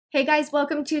Hey guys,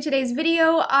 welcome to today's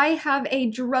video. I have a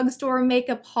drugstore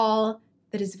makeup haul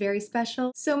that is very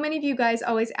special. So many of you guys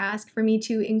always ask for me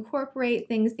to incorporate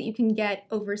things that you can get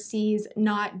overseas,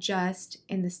 not just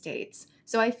in the States.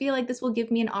 So I feel like this will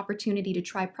give me an opportunity to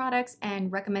try products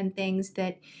and recommend things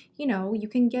that, you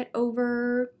can get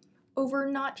over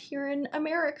not here in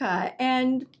America.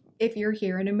 And if you're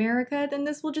here in America, then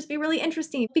this will just be really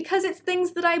interesting because it's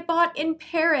things that I bought in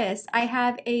Paris. I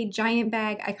have a giant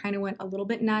bag. I kind of went a little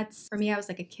bit nuts. For me, I was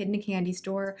like a kid in a candy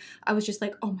store. I was just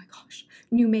like, oh my gosh,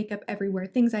 new makeup everywhere,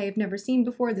 things I have never seen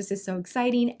before. This is so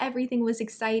exciting. Everything was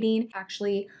exciting.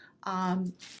 Actually,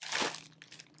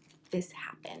 this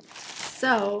happened.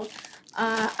 So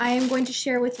I am going to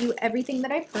share with you everything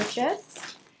that I purchased.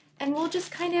 And we'll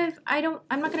just kind of,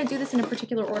 I'm not gonna do this in a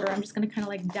particular order. I'm just gonna kind of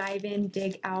like dive in,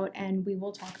 dig out, and we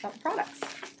will talk about the products.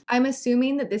 I'm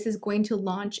assuming that this is going to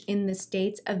launch in the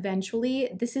States eventually.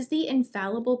 This is the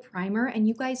Infallible Primer, and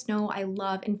you guys know I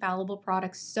love Infallible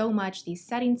products so much. The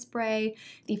setting spray,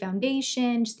 the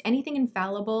foundation, just anything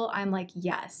Infallible, I'm like,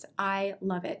 yes, I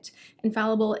love it.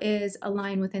 Infallible is a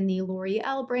line within the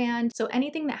L'Oreal brand, so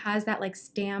anything that has that like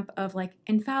stamp of like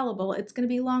Infallible, it's gonna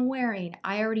be long wearing.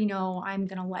 I already know I'm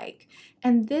gonna like.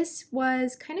 And this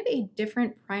was kind of a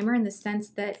different primer in the sense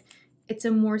that it's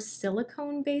a more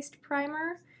silicone-based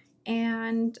primer.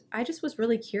 And I just was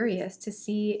really curious to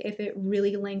see if it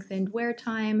really lengthened wear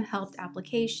time, helped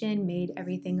application, made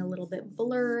everything a little bit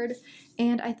blurred,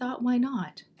 and I thought, why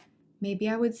not? Maybe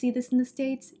I would see this in the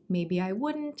States, maybe I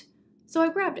wouldn't. So I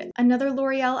grabbed it. Another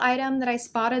L'Oreal item that I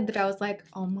spotted that I was like,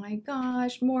 oh my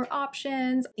gosh, more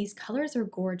options. These colors are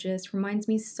gorgeous. Reminds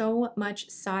me so much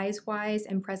size-wise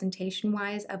and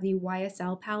presentation-wise of the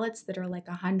YSL palettes that are like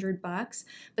 $100.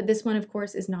 But this one, of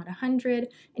course, is not 100.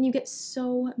 And you get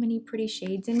so many pretty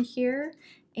shades in here.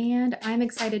 And I'm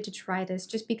excited to try this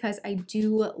just because I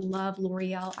do love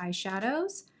L'Oreal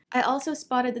eyeshadows. I also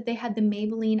spotted that they had the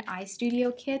Maybelline Eye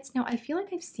Studio kits. Now, I feel like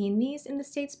I've seen these in the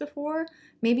States before.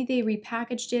 Maybe they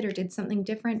repackaged it or did something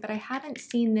different, but I haven't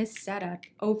seen this setup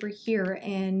over here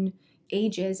in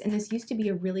ages, and this used to be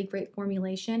a really great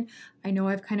formulation. I know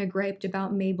I've kind of griped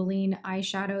about Maybelline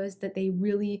eyeshadows that they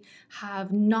really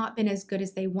have not been as good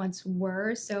as they once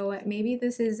were, so maybe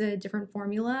this is a different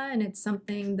formula and it's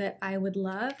something that I would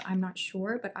love. I'm not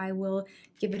sure, but I will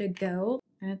give it a go.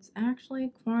 It's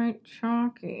actually quite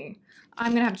chalky.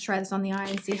 I'm gonna have to try this on the eye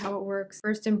and see how it works.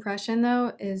 First impression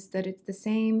though is that it's the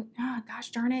same. Ah,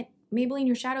 gosh darn it. Maybelline,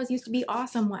 your shadows used to be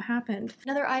awesome. What happened?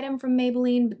 Another item from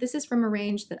Maybelline, but this is from a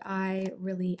range that I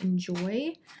really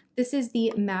enjoy. This is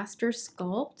the Master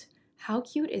Sculpt. How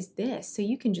cute is this? So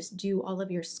you can just do all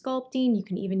of your sculpting. You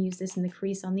can even use this in the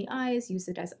crease on the eyes, use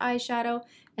it as eyeshadow,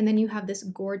 and then you have this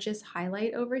gorgeous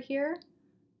highlight over here.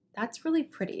 That's really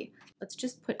pretty. Let's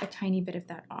just put a tiny bit of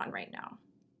that on right now.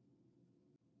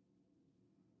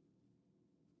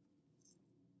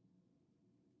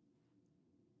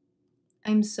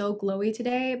 I'm so glowy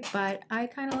today, but I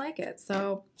kind of like it,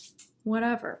 so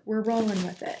whatever, we're rolling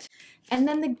with it. And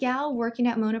then the gal working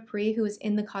at Monoprix who was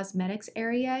in the cosmetics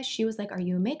area, she was like, are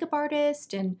you a makeup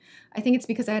artist? And I think it's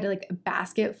because I had like a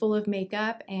basket full of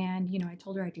makeup and I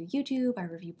told her I do YouTube, I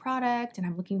review product, and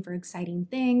I'm looking for exciting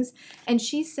things. And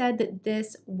she said that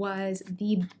this was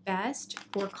the best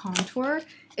for contour.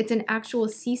 It's an actual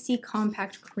CC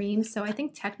compact cream, so I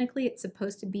think technically it's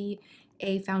supposed to be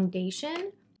a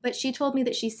foundation, but she told me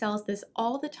that she sells this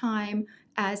all the time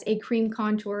as a cream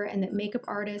contour and that makeup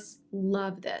artists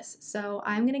love this. So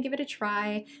I'm gonna give it a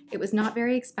try. It was not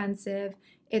very expensive.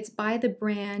 It's by the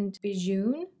brand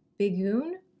Biguine.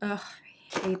 Ugh,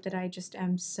 I hate that I just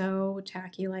am so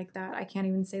tacky like that. I can't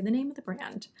even say the name of the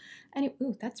brand. And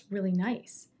ooh, that's really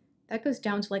nice. That goes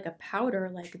down to like a powder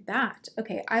like that.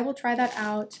 Okay, I will try that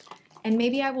out. And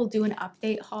maybe I will do an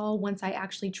update haul once I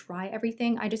actually try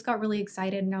everything. I just got really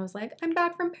excited and I was like, I'm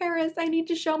back from Paris. I need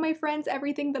to show my friends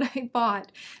everything that I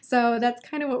bought. So that's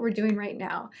kind of what we're doing right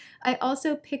now. I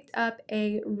also picked up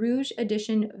a Rouge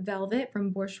Edition Velvet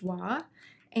from Bourjois.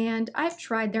 And I've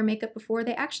tried their makeup before.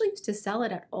 They actually used to sell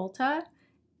it at Ulta.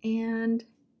 And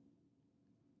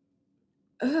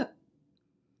ugh, it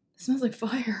smells like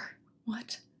fire.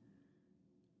 What?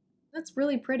 That's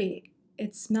really pretty.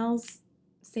 It smells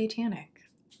satanic.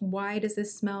 Why does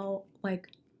this smell like,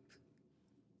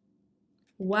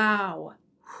 wow,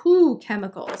 whoo,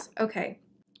 chemicals. Okay,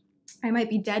 I might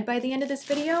be dead by the end of this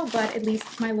video, but at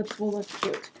least my lips will look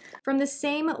cute. From the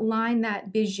same line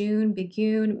that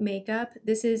Biguine makeup,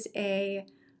 this is a,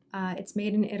 it's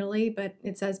made in Italy, but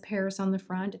it says Paris on the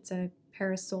front. It's a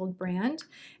Paris sold brand.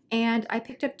 And I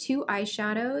picked up two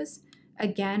eyeshadows.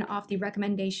 again, off the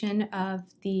recommendation of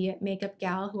the makeup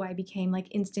gal who I became like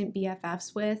instant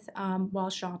BFFs with while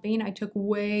shopping. I took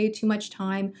way too much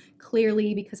time,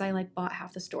 clearly because I like bought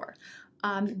half the store.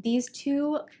 These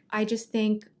two, I just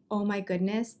think, oh my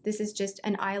goodness, this is just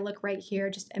an eye look right here,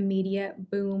 just immediate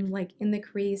boom, like in the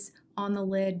crease, on the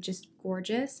lid, just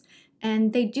gorgeous.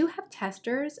 And they do have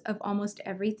testers of almost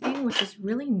everything, which is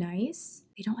really nice.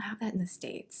 They don't have that in the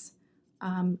States.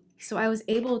 So I was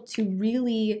able to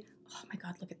really, oh my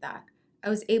God, look at that. I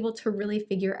was able to really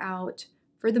figure out,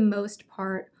 for the most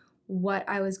part, what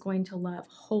I was going to love.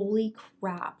 Holy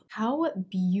crap, how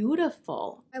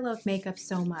beautiful. I love makeup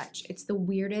so much. It's the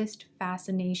weirdest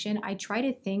fascination. I try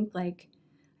to think like,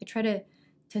 I try to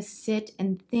sit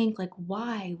and think like,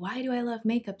 why do I love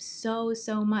makeup so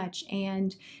much?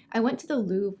 And I went to the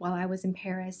Louvre while I was in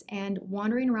Paris, and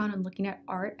wandering around and looking at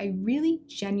art, I really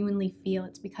genuinely feel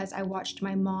it's because I watched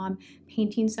my mom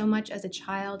painting so much as a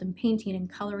child, and painting and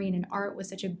coloring and art was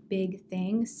such a big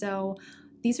thing. So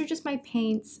these are just my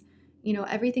paints. You know,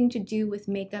 everything to do with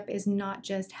makeup is not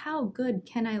just how good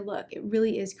can I look. It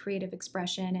really is creative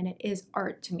expression, and it is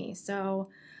art to me. So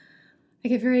I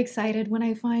get very excited when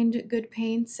I find good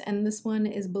paints, and this one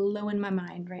is blowing my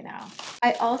mind right now.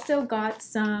 I also got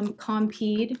some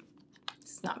Compeed.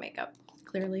 It's not makeup,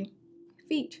 clearly.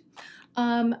 Feet.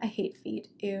 I hate feet.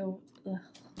 Ew.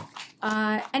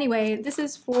 Ugh. Anyway, this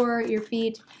is for your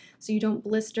feet so you don't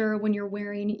blister when you're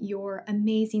wearing your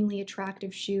amazingly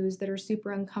attractive shoes that are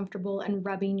super uncomfortable and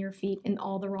rubbing your feet in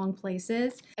all the wrong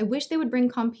places. I wish they would bring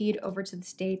Compeed over to the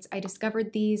States. I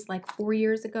discovered these like 4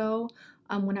 years ago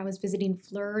when I was visiting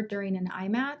Fleur during an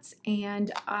IMATS,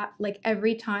 and like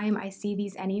every time I see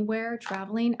these anywhere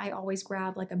traveling, I always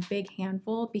grab like a big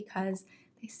handful because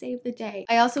they save the day.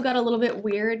 I also got a little bit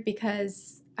weird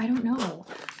because I don't know.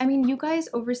 I mean, you guys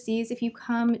overseas, if you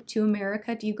come to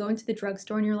America, do you go into the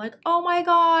drugstore and you're like, oh my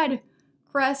God,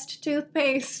 Crest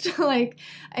toothpaste? Like,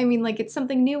 I mean, like it's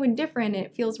something new and different.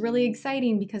 It feels really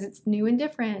exciting because it's new and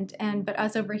different. But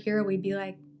us over here, we'd be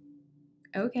like,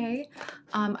 okay.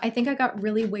 I think I got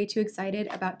really way too excited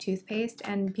about toothpaste,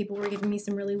 and people were giving me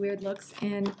some really weird looks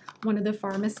in one of the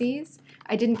pharmacies.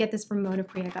 I didn't get this from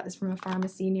Monoprix. I got this from a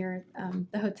pharmacy near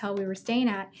the hotel we were staying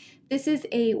at. This is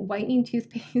a whitening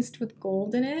toothpaste with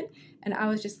gold in it, and I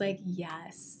was just like,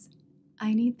 yes,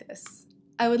 I need this.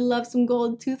 I would love some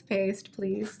gold toothpaste,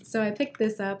 please. So I picked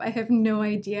this up. I have no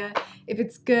idea if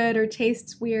it's good or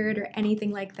tastes weird or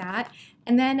anything like that.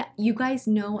 And then you guys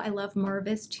know I love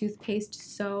Marvis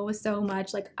toothpaste so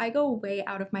much. Like I go way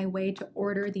out of my way to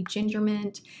order the ginger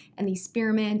mint and the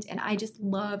spearmint, and I just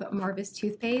love Marvis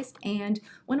toothpaste. And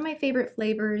one of my favorite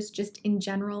flavors just in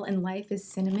general in life is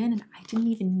cinnamon, and I didn't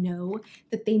even know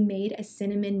that they made a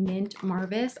cinnamon mint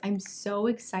Marvis. I'm so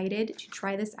excited to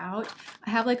try this out.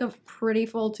 I have like a pretty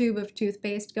full tube of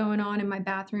toothpaste going on in my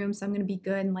bathroom, so I'm gonna be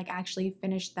good and like actually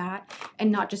finish that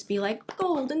and not just be like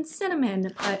gold and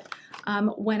cinnamon. But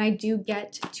when I do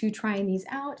get to trying these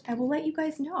out, I will let you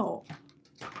guys know.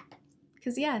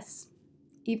 Because yes,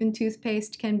 even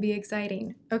toothpaste can be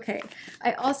exciting. Okay,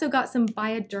 I also got some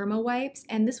Bioderma wipes,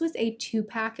 and this was a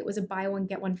 2-pack. It was a buy one,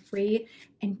 get one free.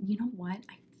 And you know what?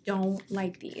 I don't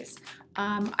like these.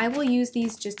 I will use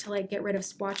these just to like get rid of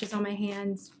swatches on my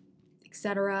hands,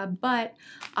 etc. But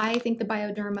I think the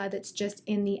Bioderma that's just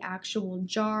in the actual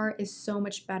jar is so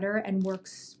much better and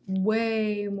works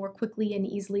way more quickly and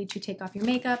easily to take off your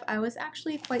makeup. I was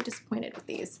actually quite disappointed with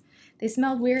these. They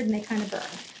smelled weird and they kind of burned.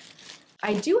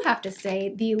 I do have to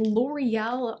say the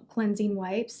L'Oreal cleansing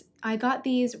wipes, I got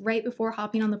these right before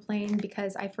hopping on the plane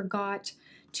because I forgot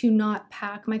to not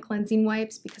pack my cleansing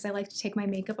wipes because I like to take my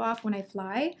makeup off when I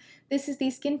fly. This is the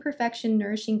Skin Perfection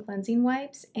Nourishing Cleansing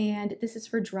Wipes, and this is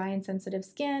for dry and sensitive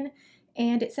skin.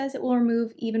 And it says it will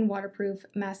remove even waterproof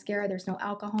mascara. There's no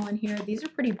alcohol in here. These are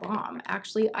pretty bomb.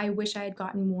 Actually, I wish I had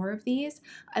gotten more of these.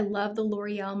 I love the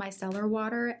L'Oreal Micellar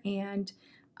Water, and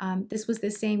this was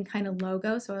the same kind of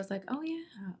logo. So I was like, oh yeah,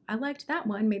 I liked that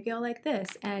one. Maybe I'll like this.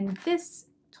 And this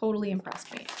totally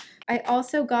impressed me. I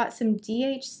also got some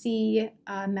DHC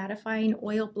mattifying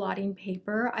oil blotting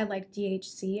paper. I like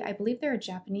DHC. I believe they're a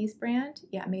Japanese brand.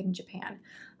 Yeah, made in Japan.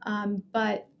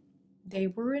 But they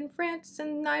were in France,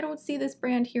 and I don't see this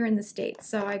brand here in the States,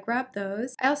 so I grabbed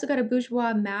those. I also got a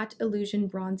Bourjois Matte Illusion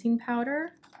Bronzing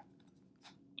Powder.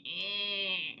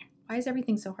 Why is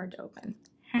everything so hard to open?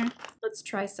 Let's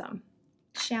try some,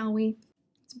 shall we?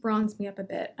 Let's bronze me up a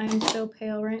bit. I am so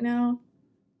pale right now.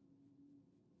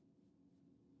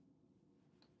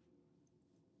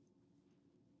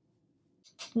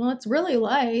 Well, it's really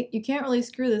light. You can't really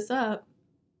screw this up.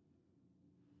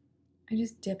 I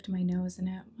just dipped my nose in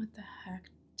it. What the heck?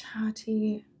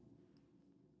 Tati.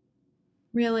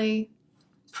 Really?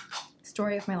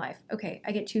 Story of my life. Okay,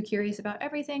 I get too curious about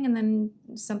everything and then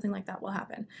something like that will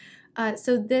happen.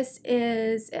 So this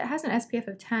is, it has an SPF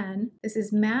of 10. This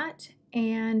is matte,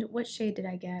 and what shade did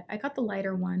I get? I got the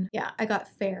lighter one. Yeah, I got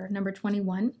Fair, number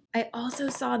 21. I also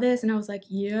saw this and I was like,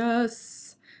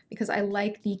 yes, because I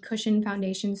like the cushion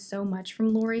foundation so much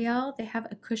from L'Oreal. They have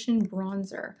a cushion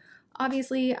bronzer.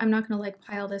 Obviously, I'm not gonna like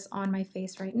pile this on my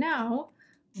face right now,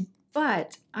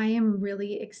 but I am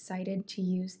really excited to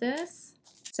use this.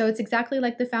 So it's exactly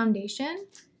like the foundation,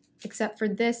 except for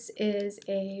this is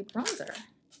a bronzer.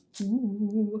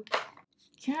 Ooh,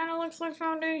 kind of looks like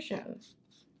foundation.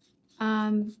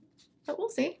 But we'll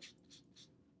see.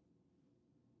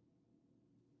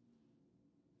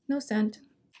 No scent.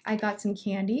 I got some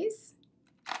candies.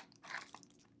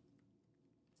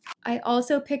 I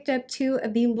also picked up 2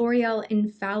 of the L'Oreal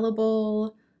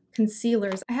Infallible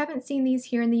concealers. I haven't seen these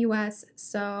here in the US,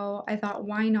 so I thought,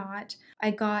 why not?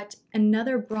 I got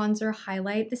another bronzer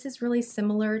highlight. This is really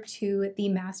similar to the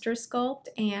Master Sculpt,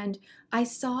 and I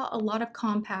saw a lot of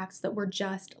compacts that were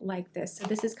just like this. So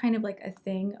this is kind of like a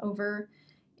thing over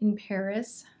in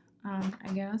Paris,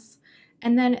 I guess.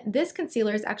 And then this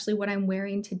concealer is actually what I'm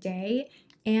wearing today,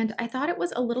 and I thought it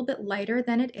was a little bit lighter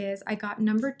than it is. I got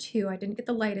number 2. I didn't get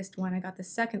the lightest one. I got the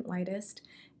second lightest.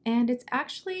 And it's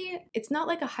actually, it's not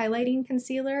like a highlighting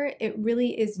concealer. It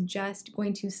really is just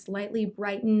going to slightly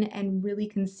brighten and really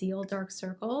conceal dark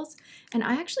circles. And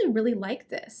I actually really like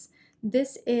this.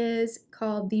 This is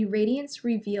called the Radiance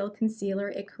Reveal Concealer.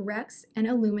 It corrects and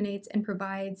illuminates and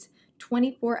provides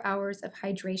 24 hours of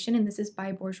hydration, and this is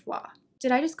by Bourjois.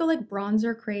 Did I just go like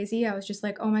bronzer crazy? I was just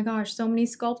like, oh my gosh, so many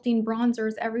sculpting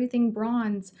bronzers, everything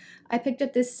bronze. I picked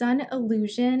up this Sun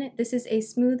Illusion. This is a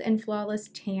smooth and flawless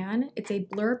tan. It's a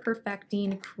blur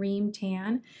perfecting cream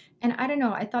tan. And I don't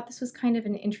know, I thought this was kind of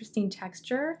an interesting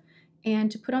texture. And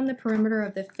to put on the perimeter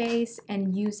of the face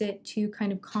and use it to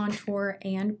kind of contour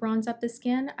and bronze up the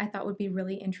skin, I thought would be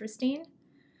really interesting.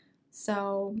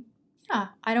 So yeah,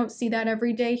 I don't see that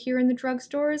every day here in the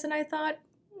drugstores, and I thought,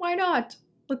 why not?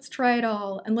 Let's try it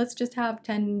all, and let's just have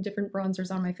 10 different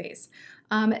bronzers on my face.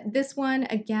 This one,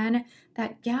 again,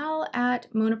 that gal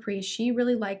at Monoprix, she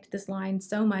really liked this line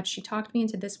so much. She talked me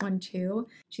into this one too.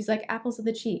 She's like, apples of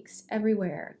the cheeks,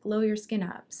 everywhere, glow your skin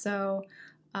up. So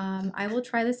I will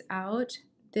try this out.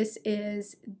 This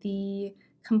is the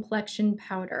complexion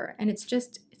powder, and it's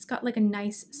got like a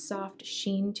nice soft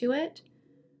sheen to it.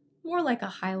 More like a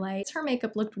highlight. Her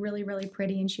makeup looked really, really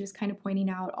pretty, and she was kind of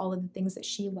pointing out all of the things that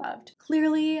she loved.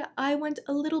 Clearly, I went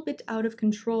a little bit out of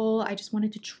control. I just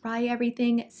wanted to try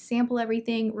everything, sample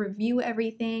everything, review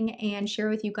everything, and share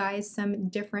with you guys some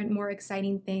different, more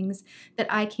exciting things that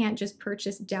I can't just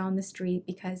purchase down the street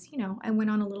because, you know, I went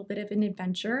on a little bit of an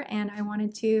adventure and I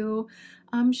wanted to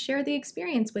share the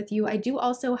experience with you. I do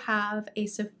also have a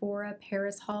Sephora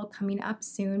Paris haul coming up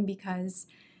soon because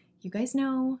you guys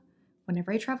know,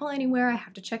 whenever I travel anywhere, I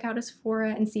have to check out a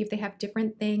Sephora and see if they have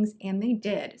different things, and they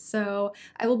did. So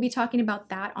I will be talking about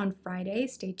that on Friday.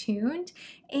 Stay tuned.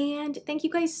 And thank you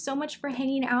guys so much for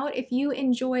hanging out. If you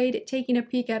enjoyed taking a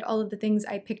peek at all of the things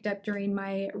I picked up during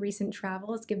my recent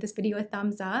travels, give this video a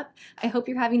thumbs up. I hope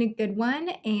you're having a good one,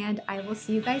 and I will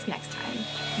see you guys next time.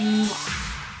 Mwah.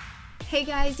 Hey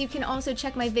guys, you can also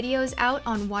check my videos out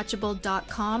on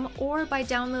Watchable.com or by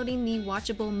downloading the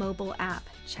Watchable mobile app.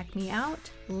 Check me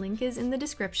out, link is in the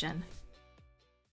description.